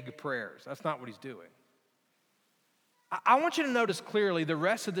vague prayers. That's not what he's doing. I want you to notice clearly the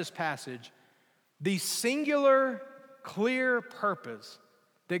rest of this passage the singular, clear purpose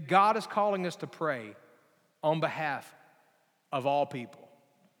that God is calling us to pray on behalf of all people.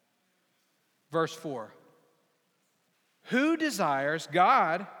 Verse 4.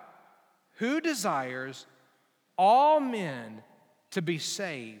 God, who desires all men to be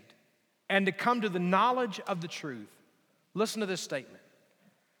saved and to come to the knowledge of the truth. Listen to this statement.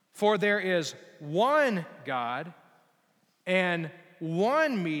 For there is one God and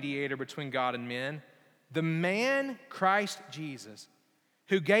one mediator between God and men, the man Christ Jesus,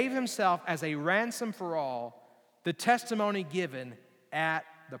 who gave himself as a ransom for all, the testimony given at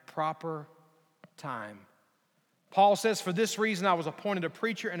the proper time. Paul says, for this reason I was appointed a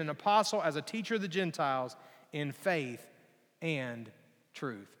preacher and an apostle as a teacher of the Gentiles in faith and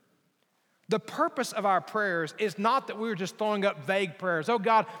truth. The purpose of our prayers is not that we're just throwing up vague prayers. Oh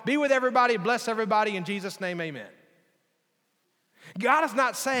God, be with everybody, bless everybody, in Jesus' name, amen. God is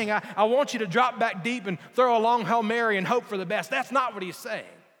not saying, I want you to drop back deep and throw a long Hail Mary and hope for the best. That's not what he's saying.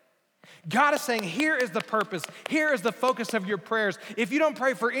 God is saying, here is the purpose. Here is the focus of your prayers. If you don't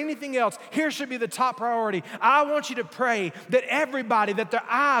pray for anything else, here should be the top priority. I want you to pray that everybody, that their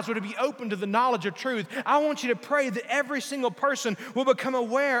eyes would be open to the knowledge of truth. I want you to pray that every single person will become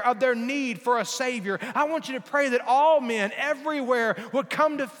aware of their need for a Savior. I want you to pray that all men everywhere would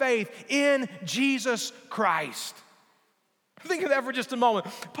come to faith in Jesus Christ. Think of that for just a moment.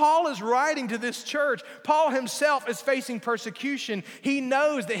 Paul is writing to this church. Paul himself is facing persecution. He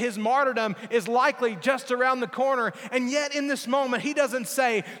knows that his martyrdom is likely just around the corner. And yet in this moment, he doesn't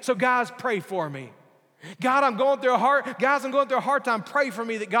say, so guys, pray for me. God, I'm going through a hard time. Pray for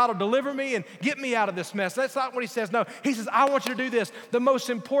me that God will deliver me and get me out of this mess. That's not what he says. No, he says, I want you to do this. The most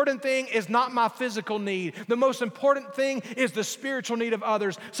important thing is not my physical need. The most important thing is the spiritual need of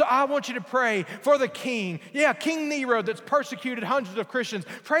others. So I want you to pray for the king. Yeah, King Nero that's persecuted hundreds of Christians.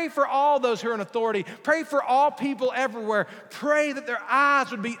 Pray for all those who are in authority. Pray for all people everywhere. Pray that their eyes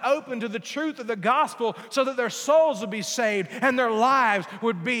would be open to the truth of the gospel so that their souls would be saved and their lives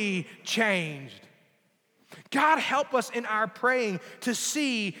would be changed. God, help us in our praying to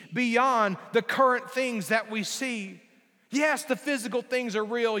see beyond the current things that we see. Yes, the physical things are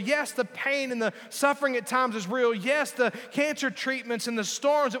real. Yes, the pain and the suffering at times is real. Yes, the cancer treatments and the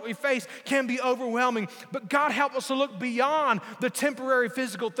storms that we face can be overwhelming. But God, help us to look beyond the temporary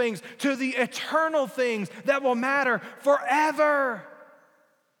physical things to the eternal things that will matter forever,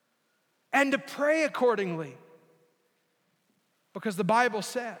 and to pray accordingly. Because the Bible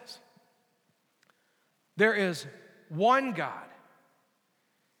says, there is one God,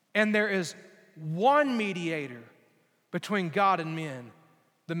 and there is one mediator between God and men,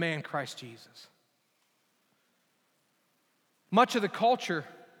 the man Christ Jesus. Much of the culture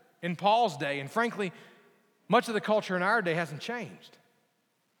in Paul's day, and frankly, much of the culture in our day hasn't changed.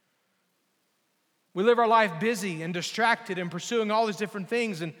 We live our life busy and distracted and pursuing all these different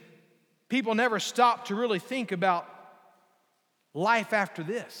things, and people never stop to really think about life after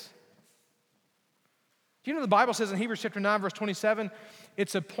this. Do you know the Bible says in Hebrews chapter 9, verse 27,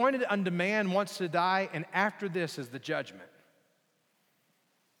 it's appointed unto man once to die, and after this is the judgment.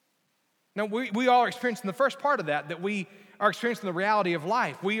 Now, we all are experiencing the first part of that we are experiencing the reality of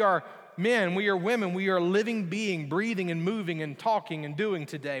life. We are men, we are women, we are a living being, breathing and moving and talking and doing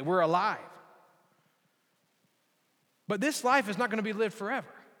today. We're alive. But this life is not going to be lived forever.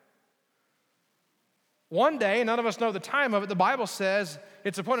 One day, none of us know the time of it, the Bible says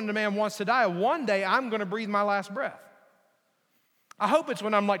it's appointed a man once to die. One day, I'm going to breathe my last breath. I hope it's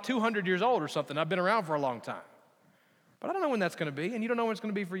when I'm like 200 years old or something. I've been around for a long time. But I don't know when that's going to be, and you don't know when it's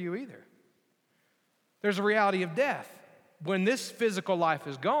going to be for you either. There's a reality of death when this physical life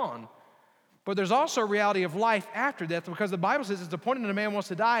is gone, but there's also a reality of life after death, because the Bible says it's appointed a man once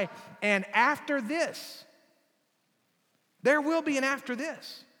to die, and after this, there will be an after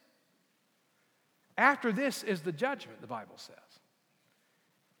this. After this is the judgment, the Bible says.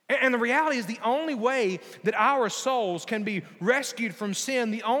 And the reality is the only way that our souls can be rescued from sin,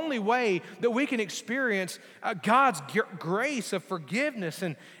 the only way that we can experience God's grace of forgiveness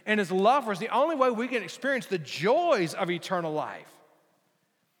and His love for us, the only way we can experience the joys of eternal life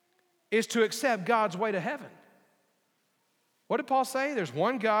is to accept God's way to heaven. What did Paul say? There's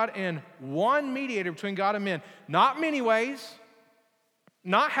one God and one mediator between God and men. Not many ways.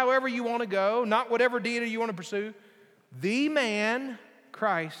 Not however you want to go, not whatever deity you want to pursue. The man,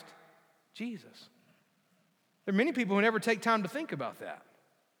 Christ Jesus. There are many people who never take time to think about that.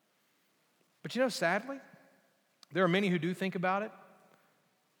 But you know, sadly, there are many who do think about it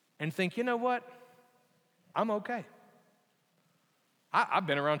and think, you know what? I'm okay. I've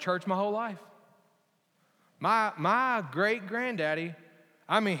been around church my whole life. My great-granddaddy,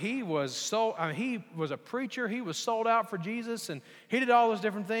 he was a preacher. He was sold out for Jesus, and he did all those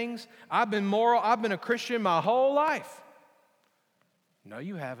different things. I've been moral. I've been a Christian my whole life. No,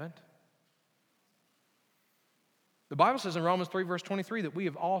 you haven't. The Bible says in Romans 3, verse 23, that we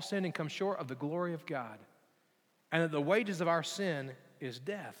have all sinned and come short of the glory of God, and that the wages of our sin is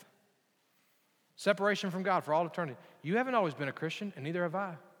death. Separation from God for all eternity. You haven't always been a Christian, and neither have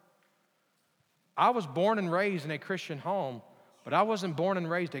I. I was born and raised in a Christian home, but I wasn't born and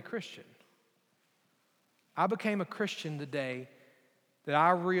raised a Christian. I became a Christian the day that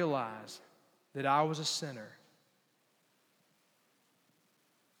I realized that I was a sinner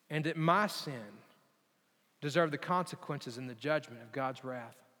and that my sin deserved the consequences and the judgment of God's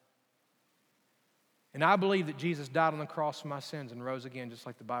wrath. And I believe that Jesus died on the cross for my sins and rose again, just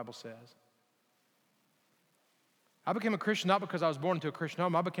like the Bible says. I became a Christian not because I was born into a Christian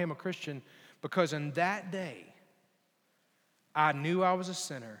home. I became a Christian because in that day, I knew I was a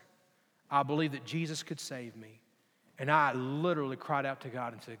sinner. I believed that Jesus could save me. And I literally cried out to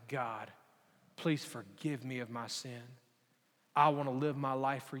God and said, God, please forgive me of my sin. I want to live my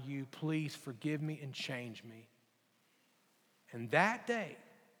life for you. Please forgive me and change me. And that day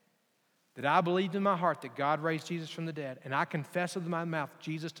that I believed in my heart that God raised Jesus from the dead, and I confessed with my mouth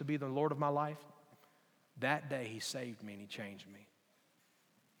Jesus to be the Lord of my life, that day he saved me and he changed me.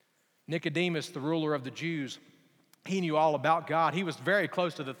 Nicodemus, the ruler of the Jews, he knew all about God. He was very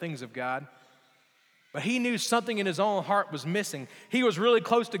close to the things of God. But he knew something in his own heart was missing. He was really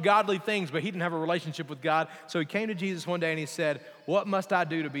close to godly things, but he didn't have a relationship with God. So he came to Jesus one day and he said, what must I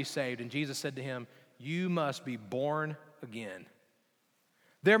do to be saved? And Jesus said to him, you must be born again.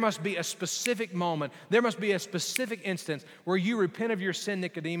 There must be a specific moment. There must be a specific instance where you repent of your sin,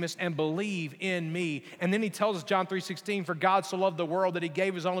 Nicodemus, and believe in me. And then he tells us, John 3:16, for God so loved the world that he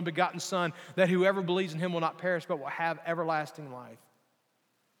gave his only begotten Son, that whoever believes in him will not perish but will have everlasting life.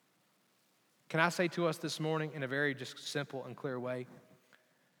 Can I say to us this morning in a very just simple and clear way?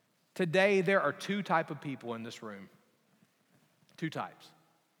 Today, there are two types of people in this room. Two types.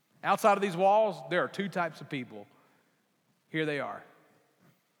 Outside of these walls, there are two types of people. Here they are.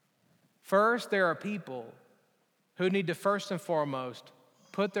 First, there are people who need to first and foremost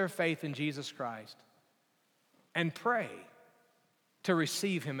put their faith in Jesus Christ and pray to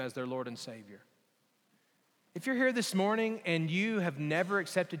receive him as their Lord and Savior. If you're here this morning and you have never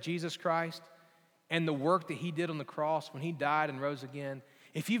accepted Jesus Christ and the work that he did on the cross when he died and rose again,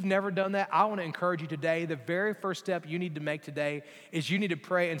 if you've never done that, I want to encourage you today. The very first step you need to make today is you need to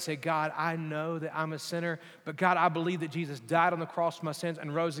pray and say, God, I know that I'm a sinner, but God, I believe that Jesus died on the cross for my sins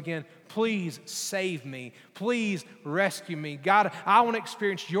and rose again. Please save me. Please rescue me. God, I want to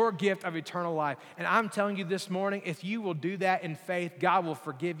experience your gift of eternal life. And I'm telling you this morning, if you will do that in faith, God will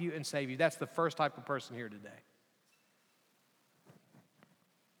forgive you and save you. That's the first type of person here today.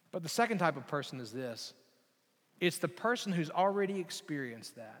 But the second type of person is this. It's the person who's already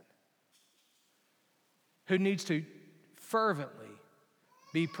experienced that, who needs to fervently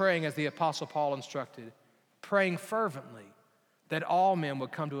be praying as the Apostle Paul instructed, praying fervently that all men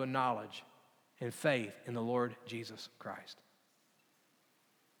would come to a knowledge and faith in the Lord Jesus Christ.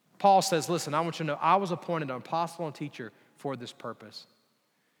 Paul says, listen, I want you to know I was appointed an apostle and teacher for this purpose.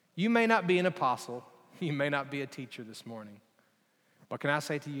 You may not be an apostle, you may not be a teacher this morning, but can I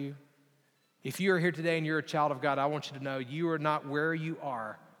say to you, if you are here today and you're a child of God, I want you to know you are not where you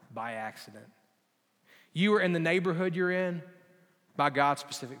are by accident. You are in the neighborhood you're in by God's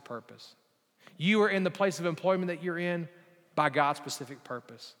specific purpose. You are in the place of employment that you're in by God's specific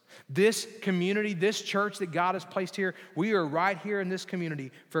purpose. This community, this church that God has placed here, we are right here in this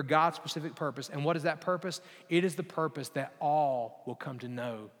community for God's specific purpose. And what is that purpose? It is the purpose that all will come to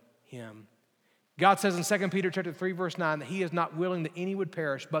know him. God says in 2 Peter chapter 3, verse 9, that he is not willing that any would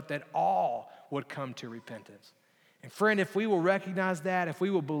perish, but that all would come to repentance. And friend, if we will recognize that, if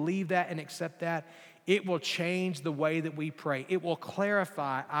we will believe that and accept that, it will change the way that we pray. It will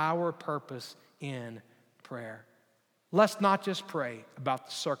clarify our purpose in prayer. Let's not just pray about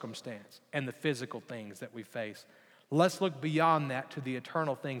the circumstance and the physical things that we face. Let's look beyond that to the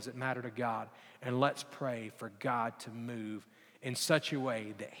eternal things that matter to God, and let's pray for God to move in such a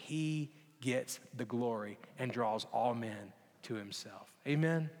way that he gets the glory and draws all men to himself.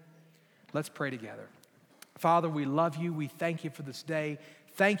 Amen? Let's pray together. Father, we love you. We thank you for this day.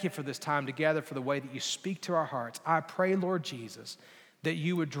 Thank you for this time together, for the way that you speak to our hearts. I pray, Lord Jesus, that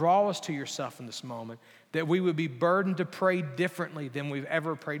you would draw us to yourself in this moment, that we would be burdened to pray differently than we've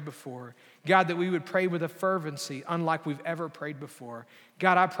ever prayed before. God, that we would pray with a fervency unlike we've ever prayed before.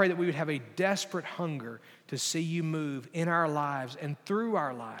 God, I pray that we would have a desperate hunger to see you move in our lives and through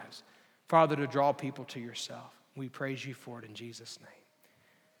our lives, Father, to draw people to yourself. We praise you for it in Jesus' name.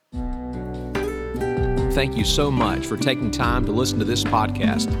 thank you so much for taking time to listen to this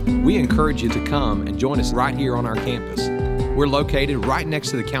podcast. We encourage you to come and join us right here on our campus. We're located right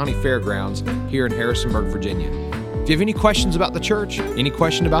next to the county fairgrounds here in Harrisonburg, Virginia. If you have any questions about the church, any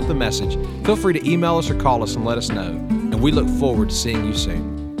question about the message, feel free to email us or call us and let us know. And we look forward to seeing you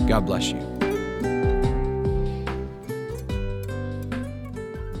soon. God bless you.